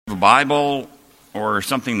Bible or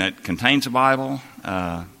something that contains a Bible,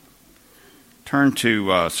 turn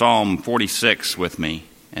to Psalm 46 with me,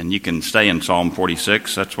 and you can stay in Psalm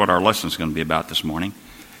 46. That's what our lesson is going to be about this morning.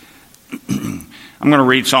 I'm going to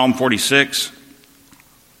read Psalm 46.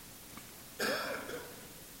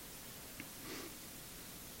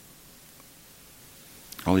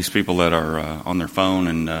 All these people that are on their phone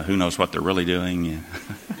and who knows what they're really doing. Yeah.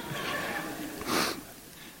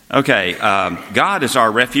 Okay, God is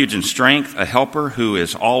our refuge and strength, a helper who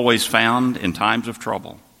is always found in times of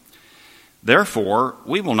trouble. Therefore,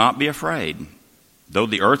 we will not be afraid. Though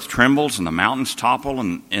the earth trembles and the mountains topple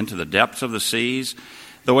into the depths of the seas,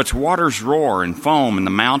 though its waters roar and foam and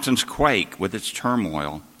the mountains quake with its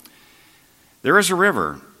turmoil. There is a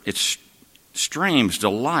river, its streams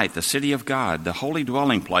delight the city of God, the holy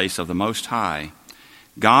dwelling place of the Most High.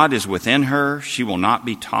 God is within her, she will not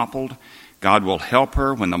be toppled. God will help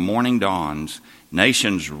her when the morning dawns.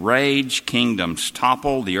 Nations rage, kingdoms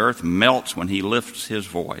topple, the earth melts when he lifts his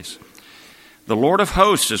voice. The Lord of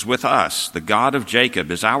hosts is with us, the God of Jacob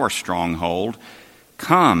is our stronghold.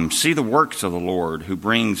 Come, see the works of the Lord, who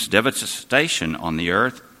brings devastation on the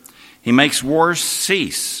earth. He makes wars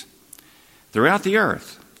cease throughout the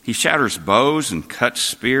earth. He shatters bows and cuts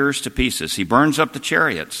spears to pieces. He burns up the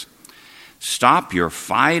chariots. Stop your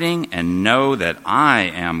fighting and know that I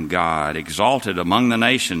am God, exalted among the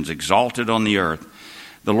nations, exalted on the earth.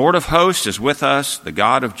 The Lord of hosts is with us. The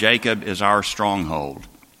God of Jacob is our stronghold.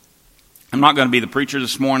 I'm not going to be the preacher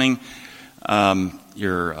this morning.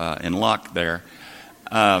 You're in luck there.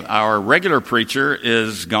 Our regular preacher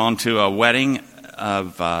is gone to a wedding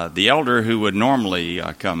of the elder who would normally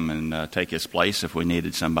come and take his place if we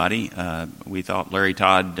needed somebody. We thought Larry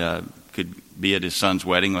Todd could be at his son's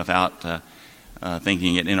wedding without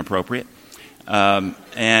thinking it inappropriate.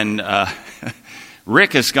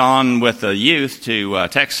 Rick has gone with the youth to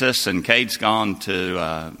Texas, and Cade's gone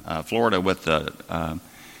to Florida with the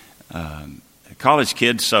college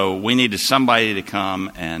kids, so we needed somebody to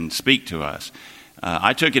come and speak to us.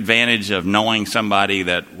 I took advantage of knowing somebody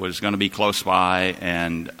that was going to be close by,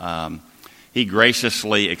 and he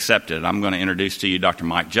graciously accepted. I'm going to introduce to you Dr.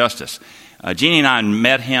 Mike Justice. Jeannie and I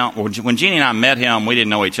met him. Well, when Jeannie and I met him, we didn't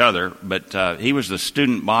know each other, but he was the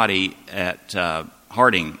student body at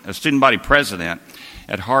Harding, a student body president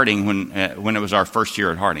at Harding when it was our first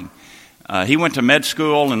year at Harding. He went to med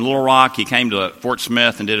school in Little Rock. He came to Fort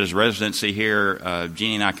Smith and did his residency here.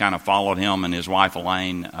 Jeannie and I kind of followed him and his wife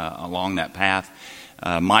Elaine along that path.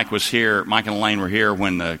 Mike was here. Mike and Elaine were here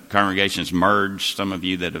when the congregations merged. Some of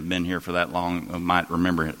you that have been here for that long might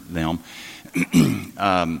remember them.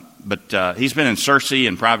 But he's been in Searcy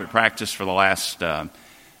in private practice for the last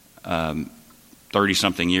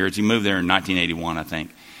 30-something years. He moved there in 1981, I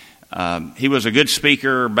think. He was a good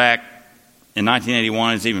speaker back in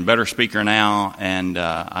 1981. He's an even better speaker now, and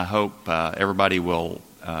I hope everybody will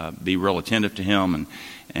be real attentive to him.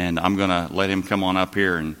 And I'm going to let him come on up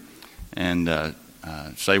here and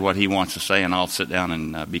say what he wants to say, and I'll sit down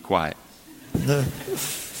and be quiet.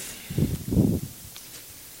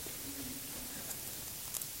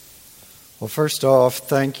 Well, first off,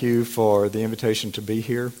 thank you for the invitation to be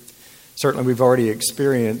here. Certainly, we've already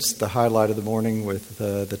experienced the highlight of the morning with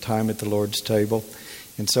the time at the Lord's table.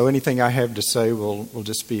 And so anything I have to say will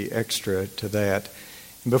just be extra to that.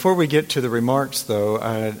 And before we get to the remarks, though,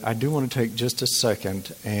 I do want to take just a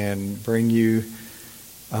second and bring you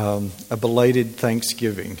a belated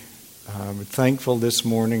Thanksgiving. I'm thankful this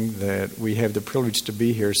morning that we have the privilege to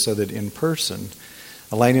be here so that in person,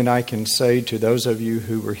 Elaine and I can say to those of you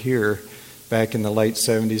who were here back in the late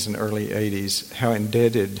 70s and early 80s how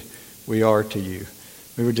indebted we are to you.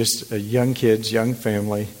 We were just young kids, young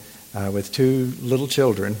family, with two little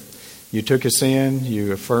children. You took us in,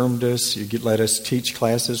 you affirmed us, you let us teach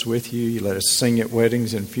classes with you, you let us sing at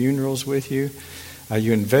weddings and funerals with you.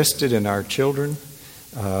 You invested in our children.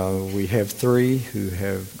 We have 3 who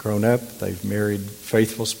have grown up. They've married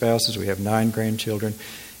faithful spouses. We have 9 grandchildren.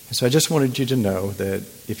 And so I just wanted you to know that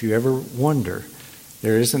if you ever wonder,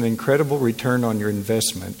 there is an incredible return on your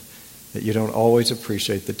investment, that you don't always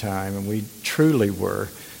appreciate the time. And we truly were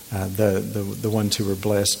the ones who were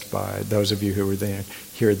blessed by those of you who were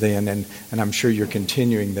here then. And I'm sure you're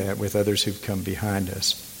continuing that with others who've come behind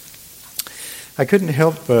us. I couldn't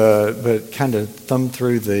help but kind of thumb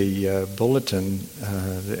through the bulletin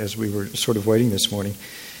as we were sort of waiting this morning.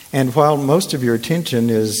 And while most of your attention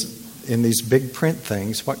is in these big print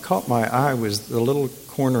things, what caught my eye was the little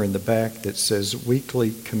corner in the back that says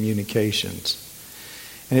weekly communications.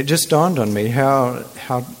 And it just dawned on me how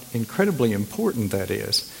incredibly important that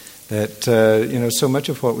is. That, so much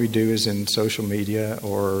of what we do is in social media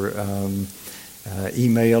or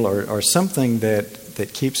email or something that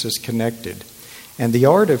keeps us connected. And the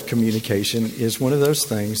art of communication is one of those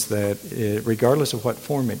things that, regardless of what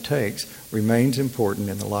form it takes, remains important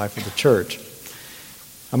in the life of the church.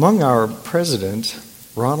 Among our presidents,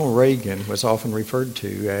 Ronald Reagan was often referred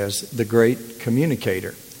to as the great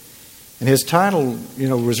communicator. And his title,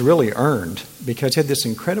 was really earned because he had this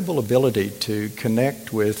incredible ability to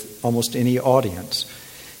connect with almost any audience.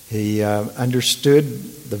 He understood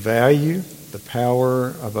the value, the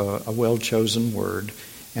power of a well-chosen word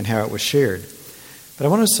and how it was shared. But I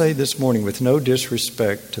want to say this morning, with no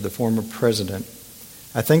disrespect to the former president,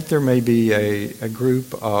 I think there may be a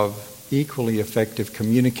group of equally effective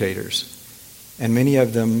communicators, and many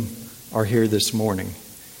of them are here this morning.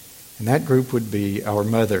 And that group would be our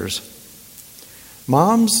mothers.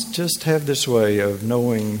 Moms just have this way of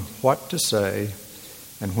knowing what to say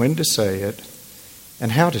and when to say it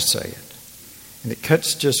and how to say it. And it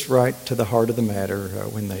cuts just right to the heart of the matter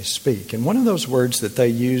when they speak. And one of those words that they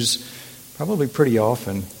use probably pretty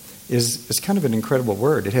often is kind of an incredible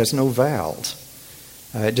word. It has no vowels.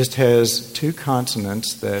 It just has two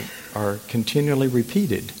consonants that are continually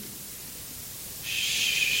repeated.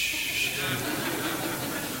 Shh.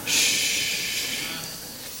 Shh.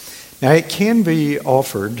 Now, it can be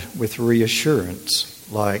offered with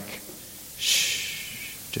reassurance, like,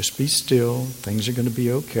 shh, just be still, things are going to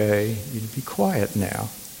be okay, you be quiet now.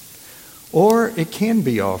 Or it can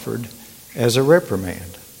be offered as a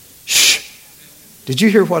reprimand. Shh! Did you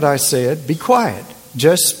hear what I said? Be quiet.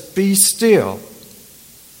 Just be still.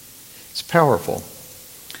 It's powerful.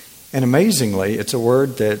 And amazingly, it's a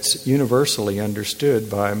word that's universally understood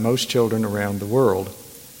by most children around the world.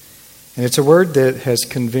 And it's a word that has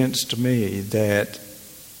convinced me that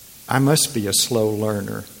I must be a slow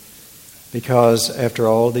learner, because after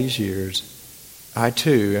all these years, I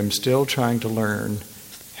too am still trying to learn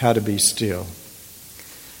how to be still.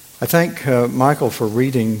 I thank Michael for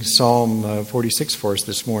reading Psalm 46 for us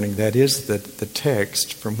this morning. That is the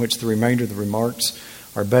text from which the remainder of the remarks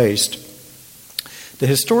are based. The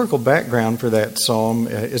historical background for that psalm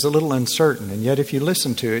is a little uncertain, and yet if you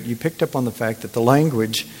listen to it, you picked up on the fact that the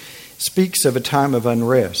language speaks of a time of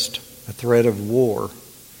unrest, a threat of war.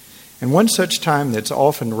 And one such time that's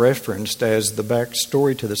often referenced as the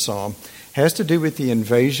backstory to the psalm has to do with the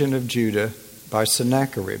invasion of Judah by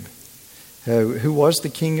Sennacherib, who was the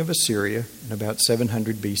king of Assyria in about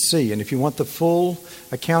 700 BC. And if you want the full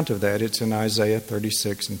account of that, it's in Isaiah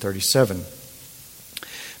 36 and 37.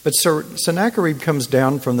 But Sennacherib comes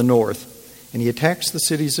down from the north, and he attacks the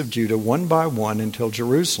cities of Judah one by one until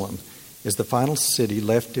Jerusalem is the final city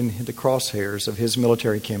left in the crosshairs of his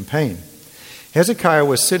military campaign. Hezekiah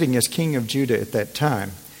was sitting as king of Judah at that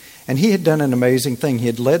time, and he had done an amazing thing. He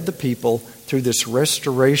had led the people through this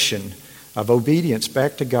restoration of obedience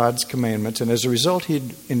back to God's commandments, and as a result, he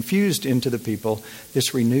had infused into the people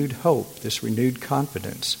this renewed hope, this renewed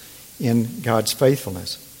confidence in God's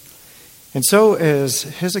faithfulness. And so as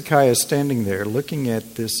Hezekiah is standing there looking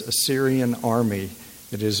at this Assyrian army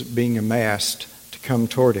that is being amassed to come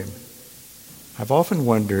toward him, I've often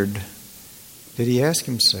wondered, did he ask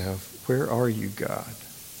himself, where are you, God?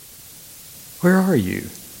 Where are you?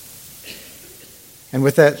 And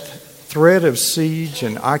with that threat of siege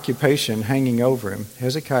and occupation hanging over him,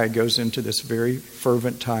 Hezekiah goes into this very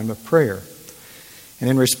fervent time of prayer. And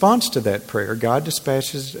in response to that prayer, God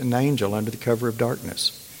dispatches an angel under the cover of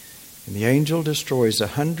darkness. And the angel destroys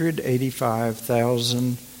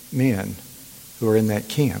 185,000 men who are in that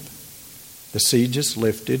camp. The siege is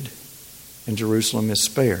lifted and Jerusalem is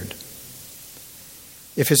spared.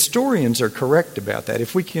 If historians are correct about that,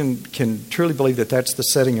 if we can truly believe that that's the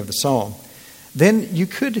setting of the psalm, then you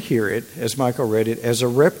could hear it, as Michael read it, as a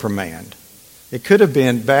reprimand. It could have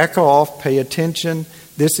been, back off, pay attention,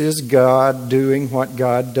 this is God doing what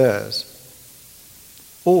God does.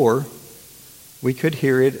 Or we could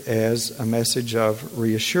hear it as a message of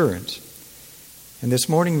reassurance. And this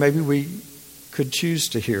morning, maybe we could choose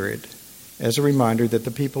to hear it as a reminder that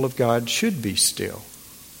the people of God should be still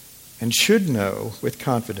and should know with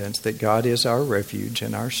confidence that God is our refuge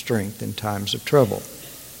and our strength in times of trouble.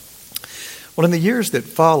 Well, in the years that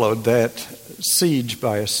followed that siege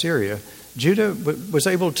by Assyria, Judah was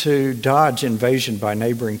able to dodge invasion by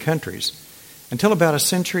neighboring countries until about a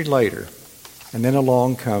century later. And then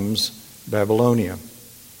along comes Babylonia.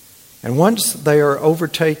 And once they are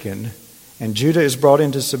overtaken and Judah is brought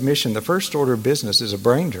into submission, the first order of business is a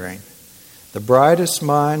brain drain. The brightest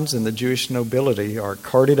minds in the Jewish nobility are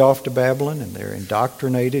carted off to Babylon, and they're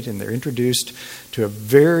indoctrinated and they're introduced to a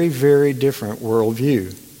very, very different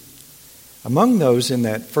worldview. Among those in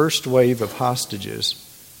that first wave of hostages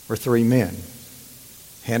were three men,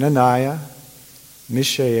 Hananiah,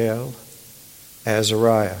 Mishael,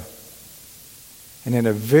 Azariah. And in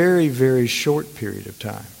a very, very short period of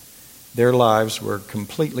time, their lives were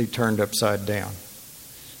completely turned upside down.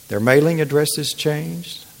 Their mailing addresses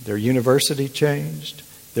changed, their university changed,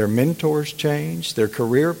 their mentors changed, their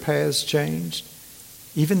career paths changed.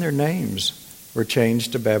 Even their names were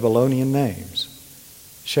changed to Babylonian names: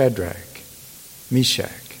 Shadrach,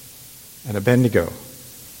 Meshach, and Abednego.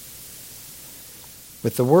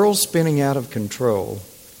 With the world spinning out of control,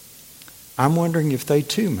 I'm wondering if they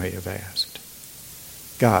too may have asked,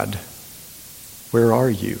 God, where are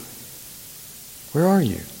you? Where are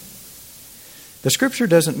you? The scripture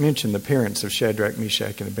doesn't mention the parents of Shadrach,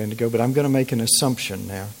 Meshach, and Abednego, but I'm going to make an assumption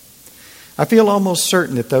now. I feel almost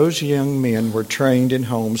certain that those young men were trained in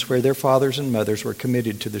homes where their fathers and mothers were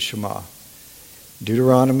committed to the Shema.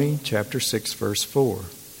 Deuteronomy chapter 6, verse 4.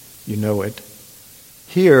 You know it.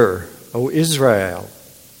 Hear, O Israel,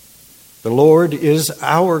 the Lord is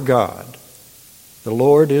our God. The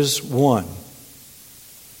Lord is one.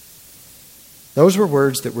 Those were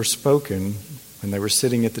words that were spoken when they were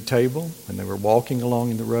sitting at the table, when they were walking along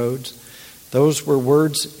in the roads. Those were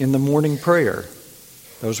words in the morning prayer.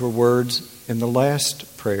 Those were words in the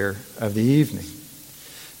last prayer of the evening.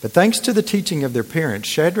 But thanks to the teaching of their parents,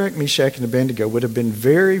 Shadrach, Meshach, and Abednego would have been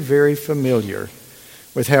very, very familiar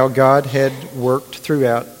with how God had worked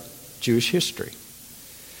throughout Jewish history.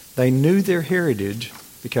 They knew their heritage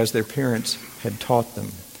because their parents had taught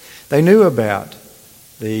them. They knew about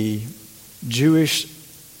the Jewish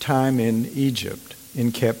time in Egypt,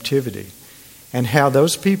 in captivity, and how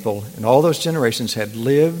those people in all those generations had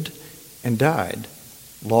lived and died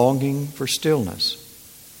longing for stillness,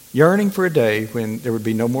 yearning for a day when there would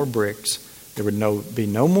be no more bricks, there would be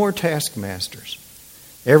no more taskmasters.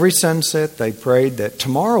 Every sunset they prayed that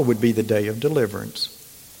tomorrow would be the day of deliverance.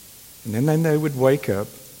 And then they would wake up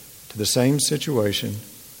to the same situation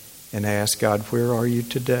and ask God, where are you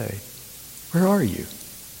today? Where are you?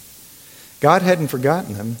 God hadn't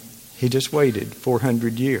forgotten them. He just waited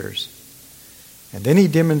 400 years. And then he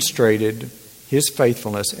demonstrated his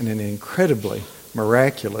faithfulness in an incredibly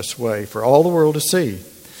miraculous way for all the world to see.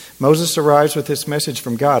 Moses arrives with this message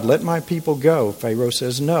from God, let my people go. Pharaoh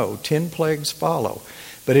says no. 10 plagues follow.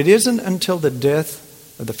 But it isn't until the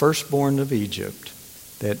death of the firstborn of Egypt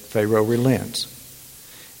that Pharaoh relents.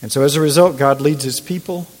 And so as a result, God leads his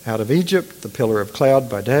people out of Egypt, the pillar of cloud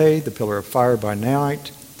by day, the pillar of fire by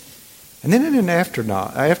night. And then in an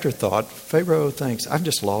afterthought, Pharaoh thinks, I've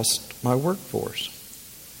just lost my workforce.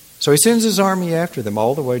 So he sends his army after them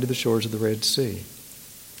all the way to the shores of the Red Sea.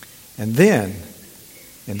 And then,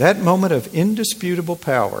 in that moment of indisputable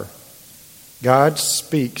power, God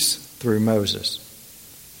speaks through Moses.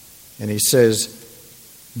 And he says,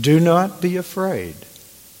 do not be afraid.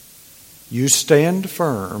 You stand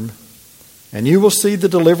firm, and you will see the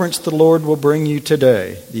deliverance the Lord will bring you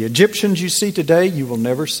today. The Egyptians you see today, you will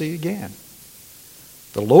never see again.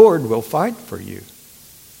 The Lord will fight for you.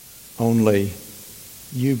 Only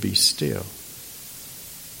you be still.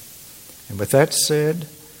 And with that said,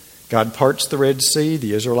 God parts the Red Sea.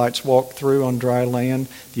 The Israelites walk through on dry land.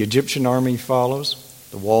 The Egyptian army follows.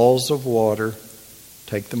 The walls of water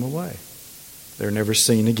take them away. They're never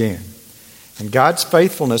seen again. And God's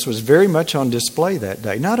faithfulness was very much on display that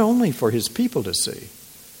day, not only for his people to see,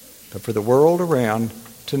 but for the world around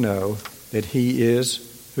to know that he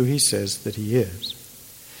is who he says that he is.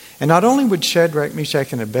 And not only would Shadrach,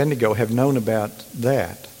 Meshach, and Abednego have known about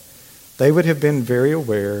that, they would have been very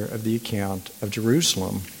aware of the account of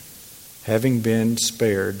Jerusalem having been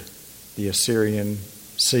spared the Assyrian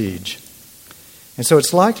siege. And so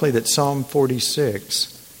it's likely that Psalm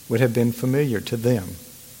 46 would have been familiar to them.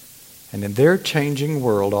 And in their changing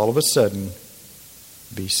world, all of a sudden,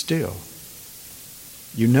 be still.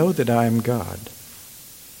 You know that I am God.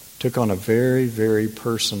 Took on a very, very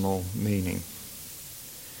personal meaning.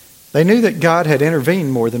 They knew that God had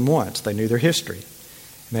intervened more than once. They knew their history.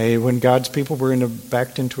 When God's people were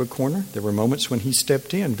backed into a corner, there were moments when he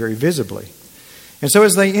stepped in very visibly. And so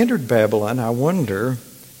as they entered Babylon, I wonder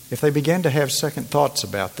if they began to have second thoughts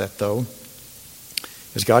about that, though.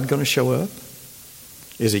 Is God going to show up?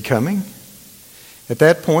 Is he coming? At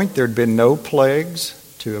that point, there had been no plagues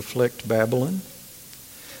to afflict Babylon.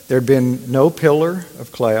 There had been no pillar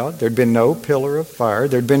of cloud. There had been no pillar of fire.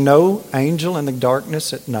 There had been no angel in the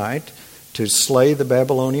darkness at night to slay the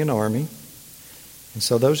Babylonian army. And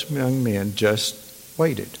so those young men just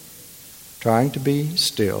waited, trying to be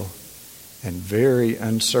still and very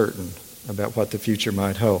uncertain about what the future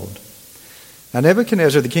might hold. Now,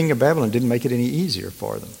 Nebuchadnezzar, the king of Babylon, didn't make it any easier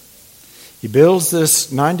for them. He builds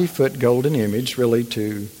this 90-foot golden image, really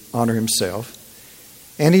to honor himself.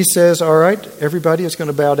 And he says, all right, everybody is going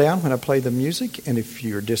to bow down when I play the music, and if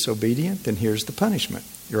you're disobedient, then here's the punishment.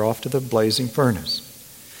 You're off to the blazing furnace.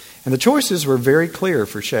 And the choices were very clear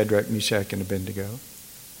for Shadrach, Meshach, and Abednego.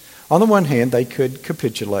 On the one hand, they could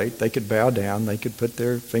capitulate, they could bow down, they could put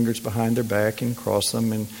their fingers behind their back and cross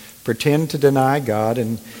them and pretend to deny God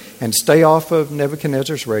and stay off of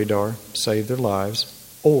Nebuchadnezzar's radar, save their lives.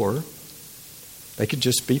 Or they could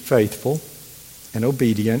just be faithful and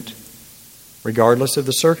obedient regardless of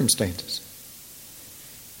the circumstances.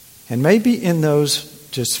 And maybe in those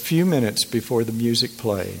just few minutes before the music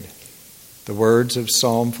played, the words of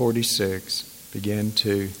Psalm 46 began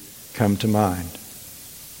to come to mind.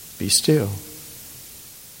 Be still.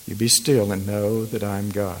 You be still and know that I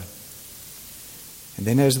am God. And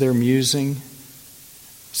then as they're musing,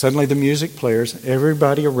 suddenly the music players,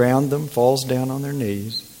 everybody around them falls down on their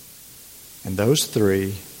knees, and those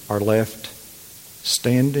three are left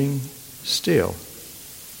standing still.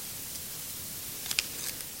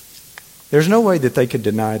 There's no way that they could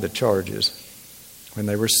deny the charges. When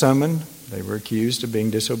they were summoned, they were accused of being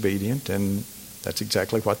disobedient, and that's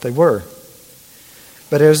exactly what they were.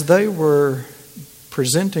 But as they were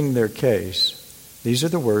presenting their case, these are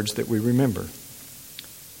the words that we remember.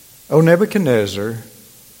 O Nebuchadnezzar,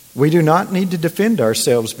 we do not need to defend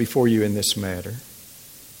ourselves before you in this matter.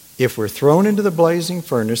 If we're thrown into the blazing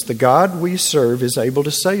furnace, the God we serve is able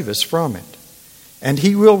to save us from it, and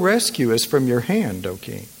he will rescue us from your hand, O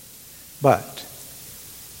king. But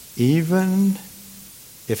even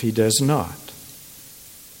if he does not,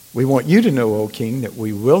 we want you to know, O king, that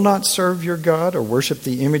we will not serve your God or worship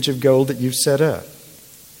the image of gold that you've set up.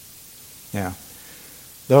 Now,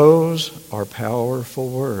 those are powerful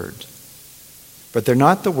words. But they're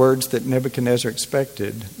not the words that Nebuchadnezzar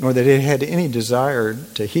expected, nor that he had any desire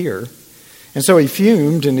to hear. And so he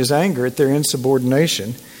fumed in his anger at their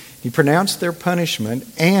insubordination. He pronounced their punishment,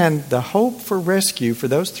 and the hope for rescue for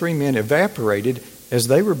those three men evaporated as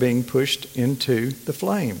they were being pushed into the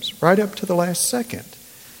flames, right up to the last second.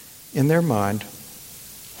 In their mind,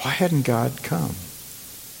 why hadn't God come?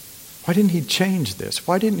 Why didn't he change this?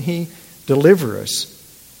 Why didn't he deliver us?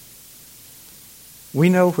 We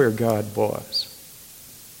know where God was.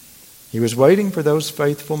 He was waiting for those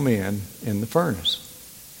faithful men in the furnace.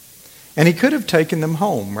 And he could have taken them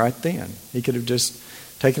home right then. He could have just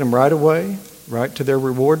taken them right away, right to their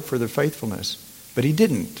reward for their faithfulness. But he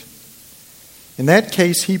didn't. In that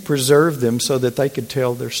case, he preserved them so that they could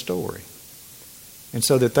tell their story. And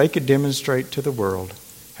so that they could demonstrate to the world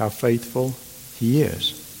how faithful he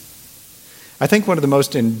is. I think one of the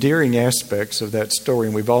most endearing aspects of that story,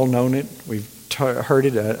 and we've all known it, we've heard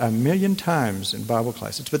it a million times in Bible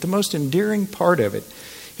classes, but the most endearing part of it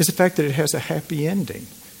is the fact that it has a happy ending.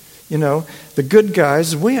 You know, the good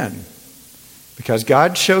guys win because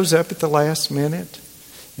God shows up at the last minute.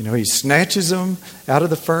 You know, he snatches them out of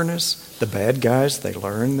the furnace. The bad guys, they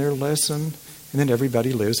learn their lesson, and then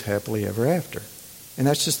everybody lives happily ever after. And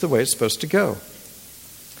that's just the way it's supposed to go.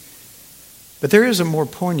 But there is a more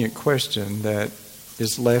poignant question that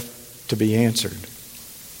is left to be answered.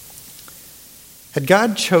 Had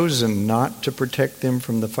God chosen not to protect them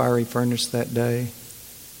from the fiery furnace that day,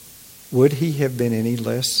 would he have been any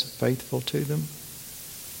less faithful to them?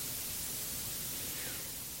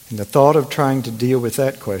 And the thought of trying to deal with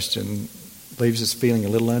that question leaves us feeling a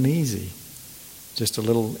little uneasy, just a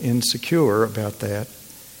little insecure about that.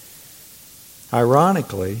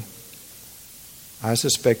 Ironically, I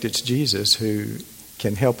suspect it's Jesus who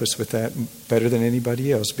can help us with that better than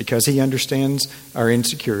anybody else because he understands our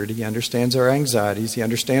insecurity, he understands our anxieties, he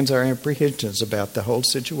understands our apprehensions about the whole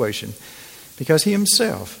situation because he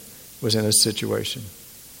himself was in a situation,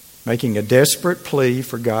 making a desperate plea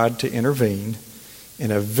for God to intervene in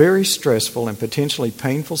a very stressful and potentially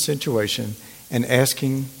painful situation and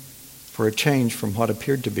asking for a change from what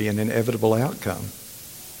appeared to be an inevitable outcome.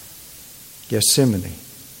 Gethsemane.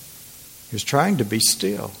 He was trying to be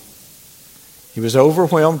still. He was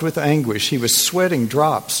overwhelmed with anguish. He was sweating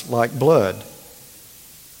drops like blood.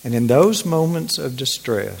 And in those moments of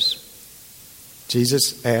distress,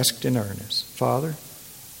 Jesus asked in earnest, Father,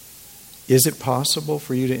 is it possible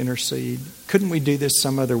for you to intercede? Couldn't we do this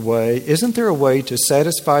some other way? Isn't there a way to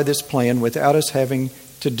satisfy this plan without us having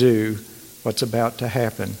to do what's about to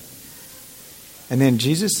happen? And then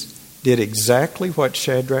Jesus did exactly what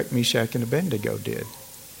Shadrach, Meshach, and Abednego did.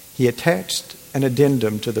 He attached an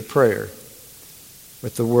addendum to the prayer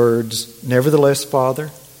with the words, Nevertheless, Father,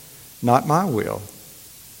 not my will,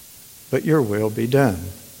 but your will be done.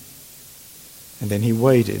 And then he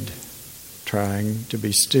waited, trying to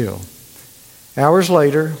be still. Hours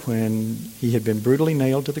later, when he had been brutally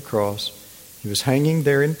nailed to the cross, he was hanging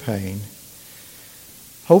there in pain.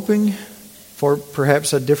 hoping for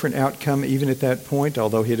perhaps a different outcome even at that point,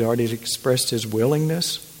 although he had already expressed his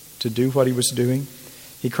willingness to do what he was doing.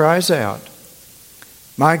 He cries out,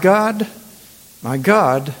 my God,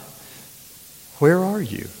 where are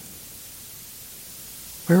you?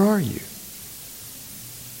 Where are you?"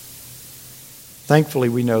 Thankfully,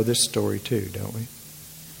 we know this story too, don't we?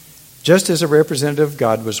 Just as a representative of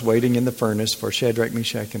God was waiting in the furnace for Shadrach,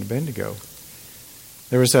 Meshach, and Abednego,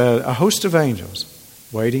 there was a host of angels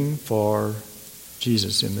waiting for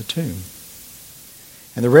Jesus in the tomb.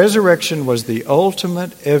 And the resurrection was the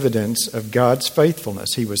ultimate evidence of God's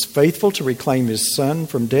faithfulness. He was faithful to reclaim his Son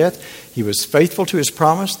from death. He was faithful to his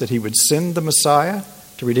promise that he would send the Messiah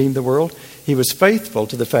to redeem the world. He was faithful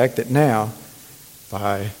to the fact that now,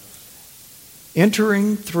 by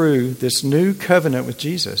entering through this new covenant with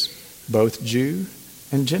Jesus, both Jew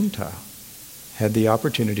and Gentile had the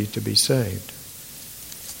opportunity to be saved.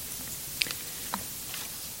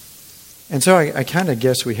 And so I kind of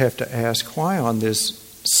guess we have to ask, why on this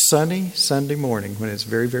sunny Sunday morning when it's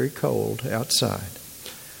very, very cold outside,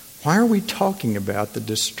 why are we talking about the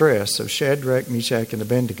distress of Shadrach, Meshach, and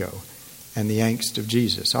Abednego and the angst of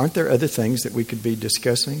Jesus? Aren't there other things that we could be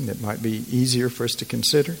discussing that might be easier for us to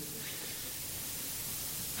consider?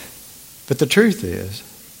 But the truth is,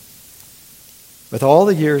 with all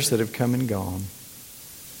the years that have come and gone,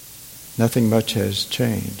 nothing much has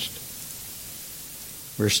changed.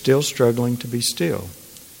 We're still struggling to be still,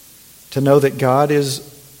 to know that God is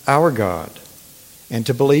our God, and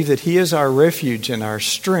to believe that He is our refuge and our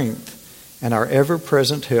strength and our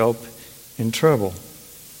ever-present help in trouble.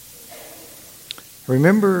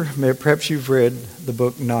 Remember, perhaps you've read the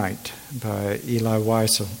book Night by Eli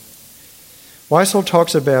Wiesel. Wiesel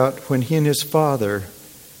talks about when he and his father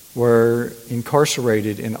were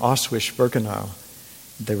incarcerated in Auschwitz-Birkenau.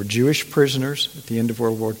 They were Jewish prisoners at the end of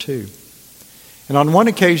World War II. And on one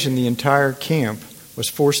occasion, the entire camp was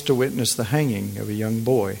forced to witness the hanging of a young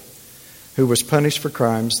boy who was punished for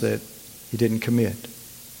crimes that he didn't commit.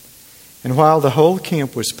 And while the whole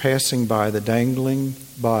camp was passing by the dangling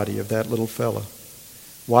body of that little fellow,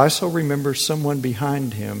 Wiesel remembers someone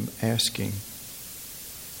behind him asking,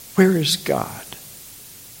 "Where is God?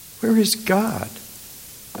 Where is God?"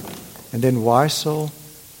 And then Wiesel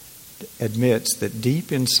admits that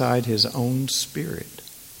deep inside his own spirit,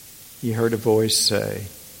 he heard a voice say,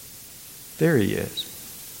 "There he is.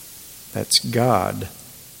 That's God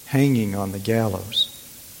hanging on the gallows."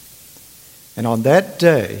 And on that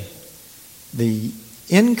day, the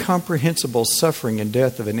incomprehensible suffering and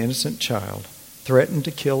death of an innocent child threatened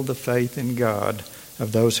to kill the faith in God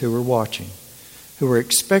of those who were watching, who were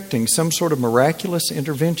expecting some sort of miraculous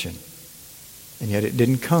intervention. And yet it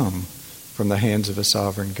didn't come from the hands of a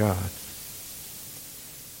sovereign God.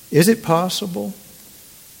 Is it possible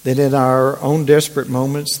that in our own desperate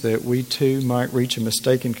moments that we too might reach a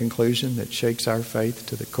mistaken conclusion that shakes our faith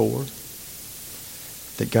to the core?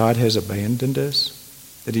 That God has abandoned us?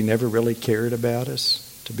 That He never really cared about us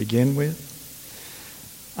to begin with?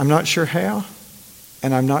 I'm not sure how,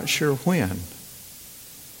 and I'm not sure when.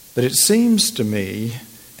 But it seems to me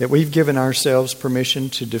that we've given ourselves permission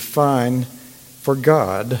to define for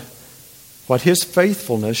God what His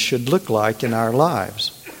faithfulness should look like in our lives.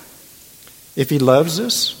 If He loves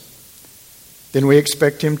us, then we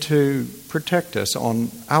expect Him to protect us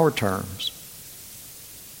on our terms.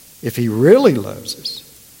 If He really loves us,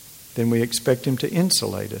 then we expect Him to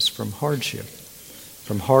insulate us from hardship,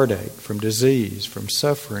 from heartache, from disease, from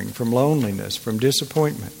suffering, from loneliness, from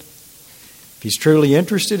disappointment. If He's truly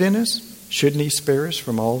interested in us, shouldn't He spare us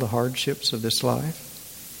from all the hardships of this life?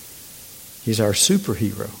 He's our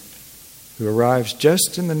superhero who arrives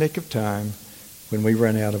just in the nick of time when we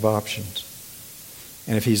run out of options.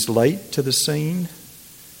 And if He's late to the scene,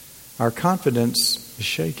 our confidence is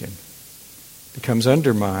shaken, becomes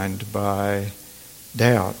undermined by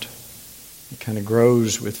doubt. It kind of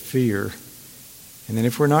grows with fear. And then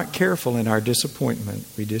if we're not careful in our disappointment,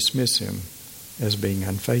 we dismiss Him as being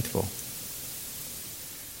unfaithful.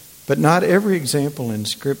 But not every example in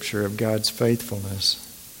Scripture of God's faithfulness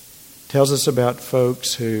tells us about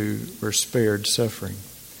folks who were spared suffering.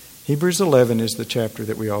 Hebrews 11 is the chapter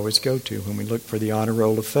that we always go to when we look for the honor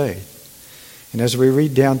roll of faith. And as we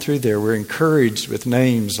read down through there, we're encouraged with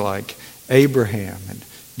names like Abraham and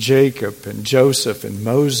Jacob and Joseph and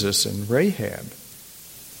Moses and Rahab.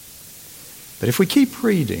 But if we keep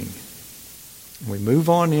reading, and we move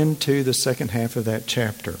on into the second half of that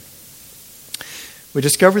chapter, we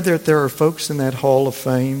discover that there are folks in that hall of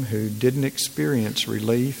fame who didn't experience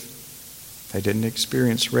relief. They didn't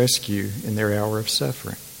experience rescue in their hour of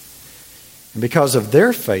suffering. And because of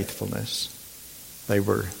their faithfulness, they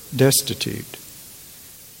were destitute.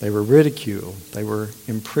 They were ridiculed. They were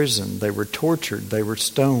imprisoned. They were tortured. They were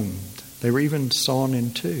stoned. They were even sawn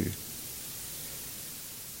in two.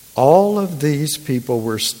 All of these people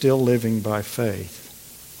were still living by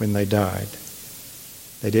faith when they died.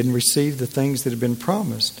 They didn't receive the things that had been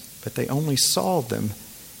promised, but they only saw them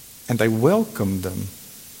and they welcomed them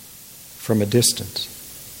from a distance.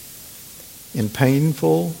 In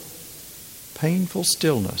painful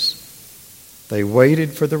stillness, they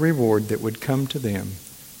waited for the reward that would come to them,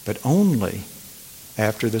 but only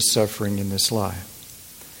after the suffering in this life.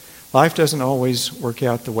 Life doesn't always work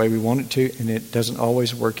out the way we want it to, and it doesn't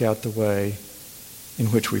always work out the way in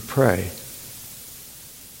which we pray.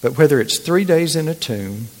 But whether it's 3 days in a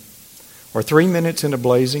tomb, or 3 minutes in a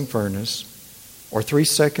blazing furnace, or 3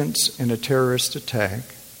 seconds in a terrorist attack,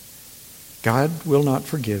 God will not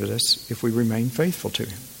forgive us if we remain faithful to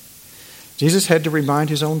Him. Jesus had to remind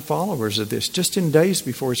His own followers of this just in days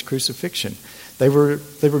before His crucifixion. They were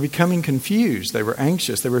becoming confused. They were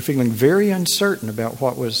anxious. They were feeling very uncertain about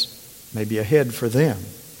what was maybe ahead for them.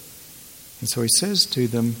 And so He says to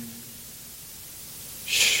them,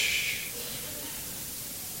 shh,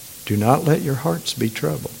 do not let your hearts be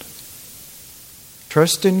troubled.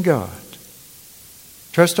 Trust in God.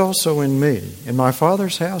 Trust also in me. In my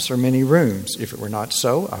Father's house are many rooms. If it were not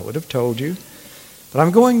so, I would have told you. But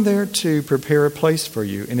I'm going there to prepare a place for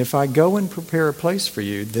you. And if I go and prepare a place for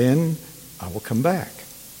you, then I will come back.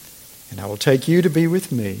 And I will take you to be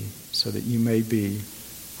with me so that you may be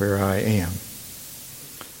where I am.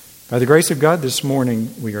 By the grace of God this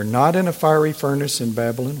morning, we are not in a fiery furnace in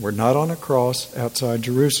Babylon. We're not on a cross outside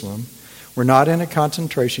Jerusalem. We're not in a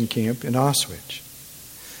concentration camp in Auschwitz.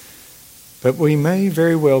 But we may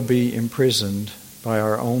very well be imprisoned by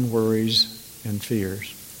our own worries and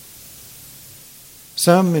fears.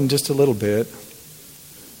 Some, in just a little bit,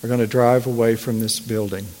 are going to drive away from this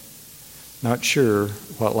building, not sure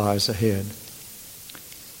what lies ahead.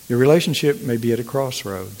 Your relationship may be at a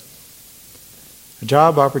crossroad. A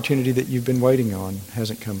job opportunity that you've been waiting on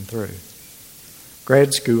hasn't come through.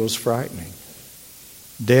 Grad school's frightening.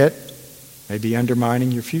 Debt may be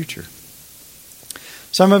undermining your future.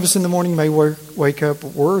 Some of us in the morning may wake up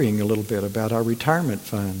worrying a little bit about our retirement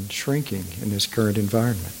fund shrinking in this current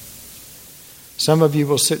environment. Some of you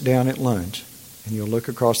will sit down at lunch and you'll look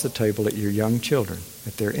across the table at your young children,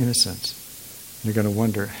 at their innocence. You're going to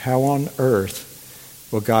wonder, how on earth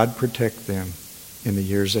will God protect them in the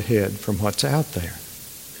years ahead from what's out there?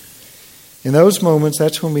 In those moments,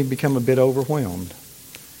 that's when we become a bit overwhelmed.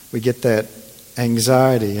 We get that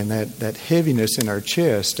anxiety and that heaviness in our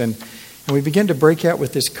chest, and we begin to break out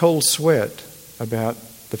with this cold sweat about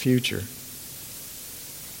the future.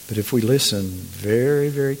 But if we listen very,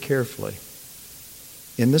 very carefully,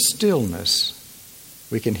 in the stillness,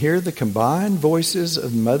 we can hear the combined voices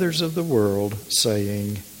of mothers of the world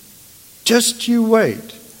saying, just you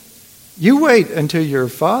wait. You wait until your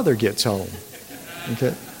father gets home.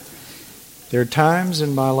 Okay? There are times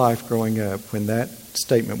in my life growing up when that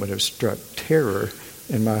statement would have struck terror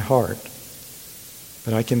in my heart.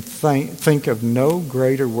 But I can think of no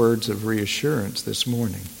greater words of reassurance this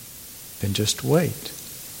morning than just wait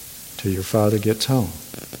till your father gets home.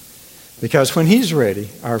 Because when He's ready,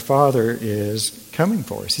 our Father is coming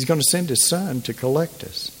for us. He's going to send His Son to collect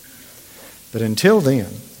us. But until then,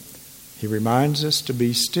 He reminds us to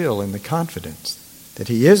be still in the confidence that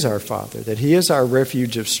He is our Father, that He is our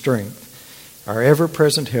refuge of strength, our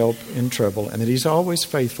ever-present help in trouble, and that He's always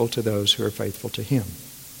faithful to those who are faithful to Him.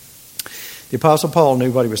 The Apostle Paul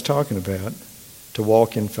knew what he was talking about, to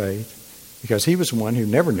walk in faith, because he was one who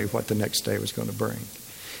never knew what the next day was going to bring.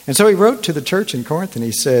 And so he wrote to the church in Corinth and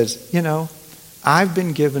he says, I've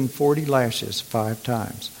been given 40 lashes 5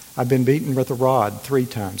 times. I've been beaten with a rod 3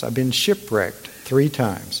 times. I've been shipwrecked 3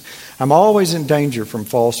 times. I'm always in danger from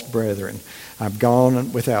false brethren. I've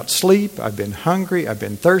gone without sleep. I've been hungry. I've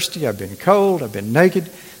been thirsty. I've been cold. I've been naked.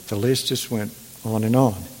 The list just went on.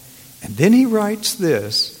 And then he writes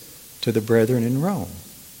this to the brethren in Rome.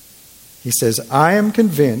 He says, I am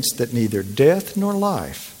convinced that neither death nor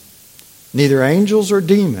life, neither angels or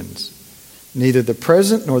demons, neither the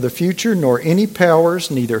present nor the future, nor any powers,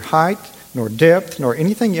 neither height nor depth, nor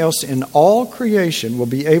anything else in all creation will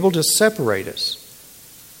be able to separate us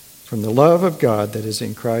from the love of God that is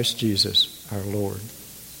in Christ Jesus our Lord.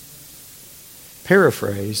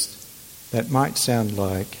 Paraphrased, that might sound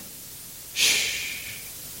like, shh.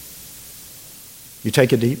 You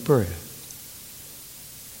take a deep breath.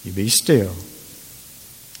 You be still.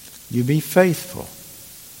 You be faithful.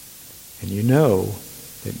 And you know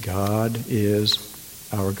that God is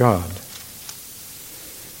our God.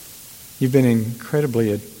 You've been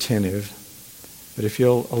incredibly attentive, but if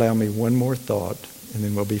you'll allow me one more thought, and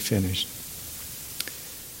then we'll be finished.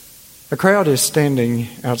 A crowd is standing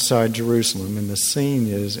outside Jerusalem, and the scene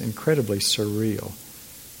is incredibly surreal,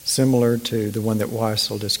 similar to the one that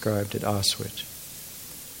Weissel described at Auschwitz.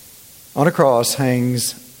 On a cross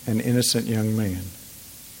hangs an innocent young man,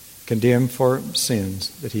 condemned for sins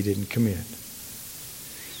that he didn't commit.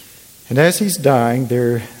 And as he's dying,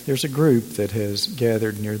 there's a group that has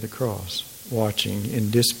gathered near the cross, watching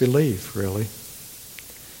in disbelief, really.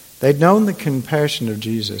 They'd known the compassion of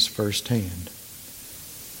Jesus firsthand.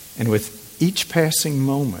 And with each passing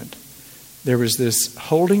moment, there was this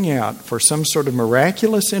holding out for some sort of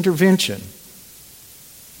miraculous intervention.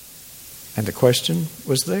 And the question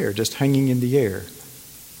was there, just hanging in the air.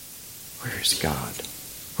 Where is God?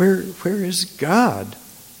 Where is God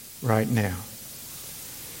right now?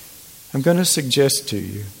 I'm going to suggest to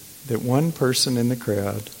you that one person in the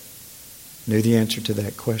crowd knew the answer to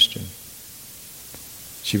that question.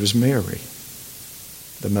 She was Mary,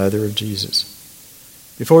 the mother of Jesus.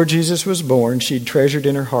 Before Jesus was born, she'd treasured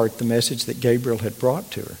in her heart the message that Gabriel had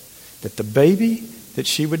brought to her, that the baby that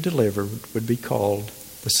she would deliver would be called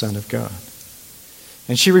the Son of God.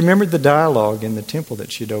 And she remembered the dialogue in the temple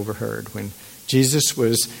that she'd overheard when Jesus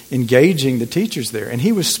was engaging the teachers there, and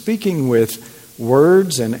he was speaking with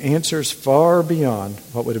words and answers far beyond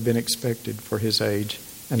what would have been expected for his age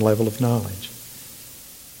and level of knowledge.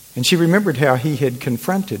 And she remembered how he had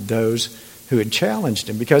confronted those who had challenged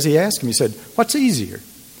him, because he asked him, he said, what's easier?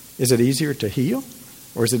 Is it easier to heal,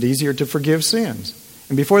 or is it easier to forgive sins?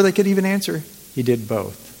 And before they could even answer, he did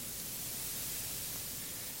both.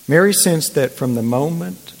 Mary sensed that from the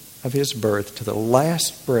moment of his birth to the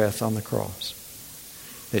last breath on the cross,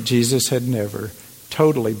 that Jesus had never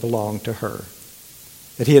totally belonged to her,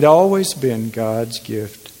 that he had always been God's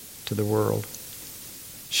gift to the world.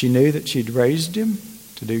 She knew that she'd raised him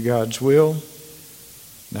to do God's will,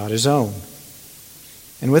 not his own.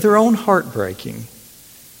 And with her own heartbreaking,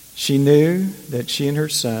 she knew that she and her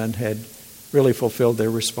son had really fulfilled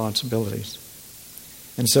their responsibilities.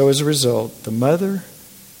 And so as a result, the mother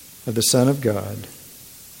of the Son of God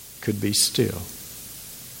could be still.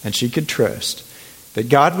 And she could trust that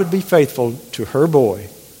God would be faithful to her boy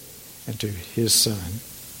and to his son.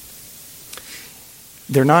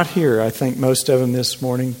 They're not here, I think, most of them this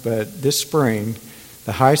morning, but this spring,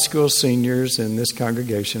 the high school seniors in this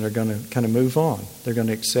congregation are going to kind of move on. They're going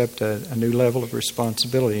to accept a new level of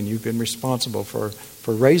responsibility, and you've been responsible for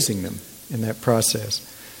raising them in that process.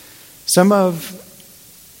 Some of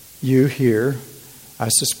you here, I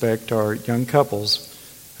suspect, are young couples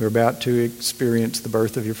who are about to experience the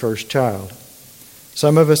birth of your first child.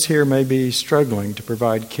 Some of us here may be struggling to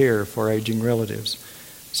provide care for aging relatives.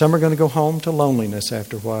 Some are going to go home to loneliness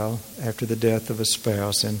after a while, after the death of a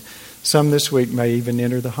spouse, and some this week may even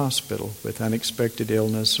enter the hospital with unexpected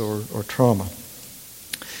illness or trauma.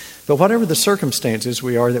 But whatever the circumstances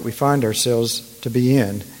we are that we find ourselves to be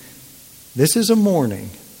in, this is a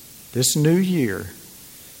morning, this new year,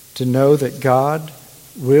 to know that God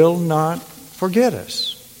will not forget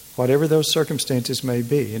us, whatever those circumstances may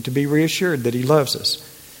be, and to be reassured that He loves us.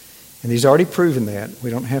 And He's already proven that. We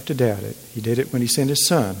don't have to doubt it. He did it when He sent His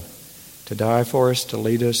Son to die for us, to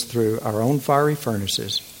lead us through our own fiery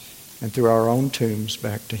furnaces and through our own tombs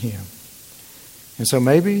back to Him. And so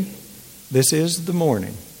maybe this is the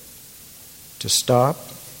morning to stop,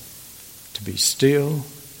 to be still,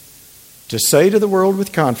 to say to the world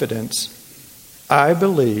with confidence, I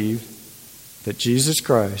believe that Jesus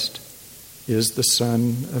Christ is the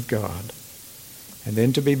Son of God. And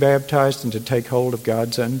then to be baptized and to take hold of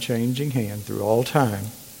God's unchanging hand through all time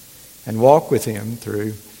and walk with Him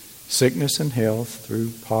through sickness and health,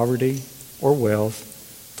 through poverty or wealth,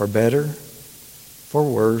 for better, for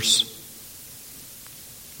worse.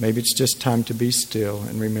 Maybe it's just time to be still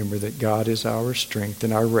and remember that God is our strength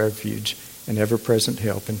and our refuge and ever-present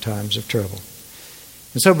help in times of trouble.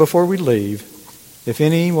 And so before we leave, if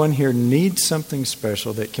anyone here needs something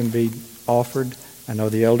special that can be offered, I know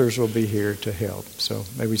the elders will be here to help. So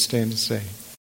may we stand and sing.